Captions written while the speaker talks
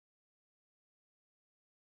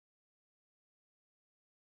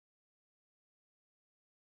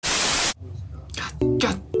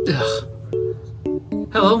God. Ugh.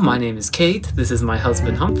 Hello, my name is Kate. This is my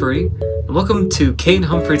husband Humphrey, and welcome to Kate and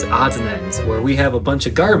Humphrey's Odds and Ends, where we have a bunch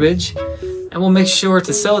of garbage, and we'll make sure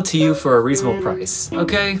to sell it to you for a reasonable price.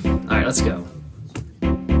 Okay? Alright, let's go.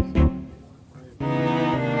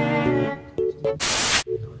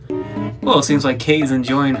 Well, it seems like Kate is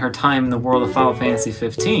enjoying her time in the world of Final Fantasy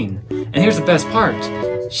 15. And here's the best part.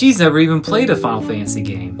 She's never even played a Final Fantasy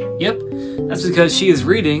game. Yep, that's because she is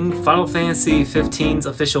reading Final Fantasy 15's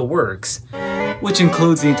official works, which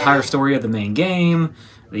includes the entire story of the main game,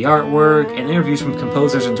 the artwork, and interviews from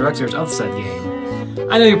composers and directors of said game.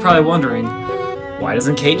 I know you're probably wondering, why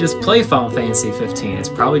doesn't Kate just play Final Fantasy 15? It's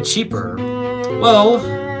probably cheaper. Well,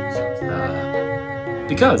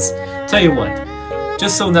 because. Tell you what,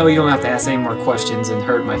 just so that we don't have to ask any more questions and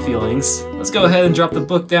hurt my feelings, let's go ahead and drop the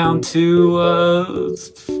book down to,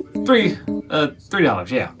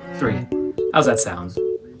 $3, yeah, 3. How's that sound?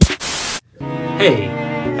 Hey,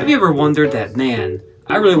 have you ever wondered that, man,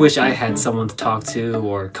 I really wish I had someone to talk to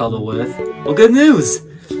or cuddle with? Well, good news!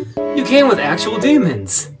 You can with actual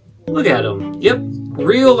demons! Look at them. Yep,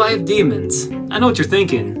 real-life demons. I know what you're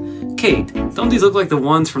thinking. Kate, don't these look like the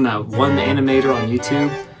ones from that one animator on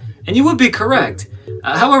YouTube? And you would be correct.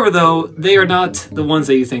 However, though, they are not the ones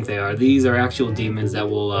that you think they are. These are actual demons that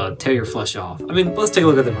will tear your flesh off. I mean, let's take a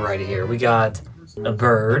look at the variety here. We got a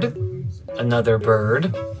bird, another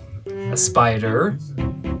bird, a spider,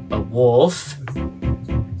 a wolf,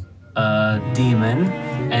 a demon,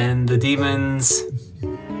 and the demon's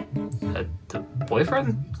the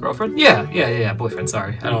boyfriend? Girlfriend? Yeah, boyfriend,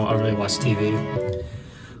 sorry. I don't really watch TV.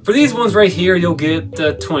 For these ones right here, you'll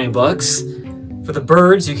get 20 bucks. For the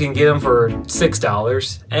birds, you can get them for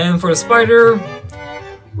 $6. And for the spider,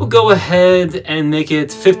 we'll go ahead and make it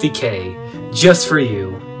 50K just for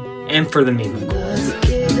you. And for the meme, of course.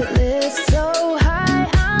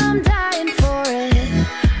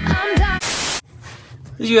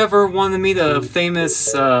 Did you ever want to meet a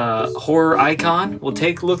famous horror icon? Well,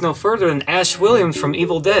 take a look no further than Ash Williams from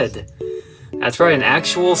Evil Dead. That's right, an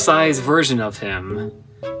actual size version of him.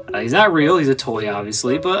 He's not real, he's a toy,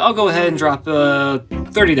 obviously, but I'll go ahead and drop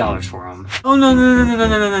 $30 for him. Oh,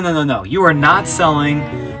 no. You are not selling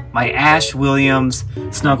my Ash Williams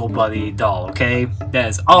Snuggle Buddy doll, okay? That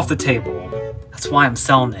is off the table. That's why I'm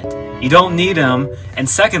selling it. You don't need him, and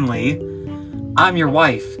secondly, I'm your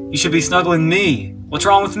wife. You should be snuggling me. What's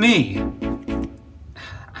wrong with me?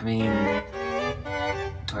 I mean,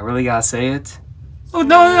 do I really gotta say it? Oh,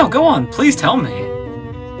 no, go on. Please tell me.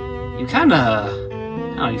 You kinda...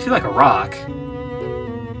 Oh, you feel like a rock.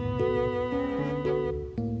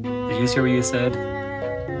 Did you just hear what you said?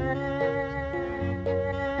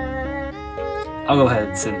 I'll go ahead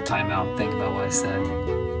and sit in timeout and think about what I said.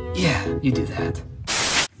 Yeah, you do that.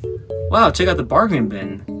 Wow, check out the bargaining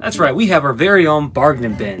bin. That's right, we have our very own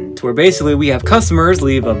bargaining bin, to where basically we have customers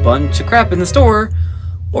leave a bunch of crap in the store,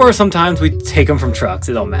 or sometimes we take them from trucks,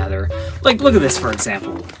 it don't matter. Like, look at this for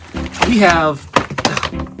example. We have...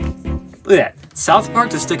 Look at that. South Park: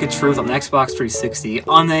 The Stick of Truth on Xbox 360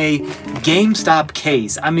 on a GameStop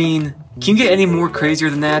case. I mean, can you get any more crazier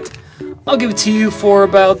than that? I'll give it to you for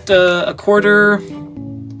about a quarter.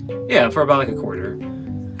 Yeah, for about like a quarter.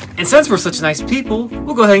 And since we're such nice people,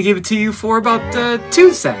 we'll go ahead and give it to you for about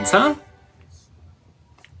 2 cents, huh?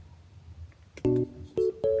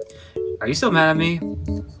 Are you still mad at me?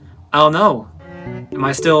 I don't know. Am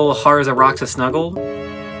I still hard as a rock to snuggle?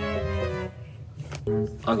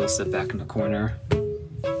 I'll go sit back in the corner.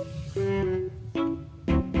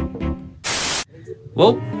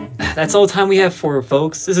 Well, that's all the time we have for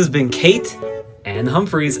folks. This has been Kate and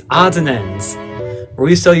Humphreys Odds and Ends, where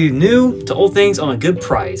we sell you new to old things on a good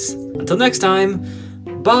price. Until next time,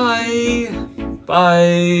 bye!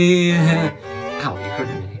 Bye! Ow, you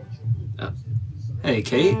hurting me. Hey,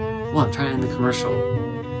 Kate? Well, I'm trying to end the commercial.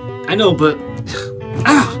 I know, but...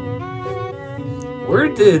 Ah! Where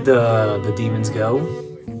did the demons go?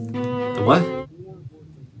 The what?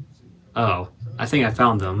 Oh, I think I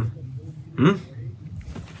found them.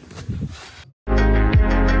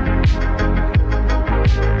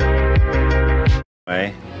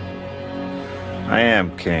 I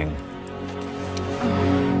am king.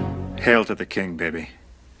 Hail to the king, baby.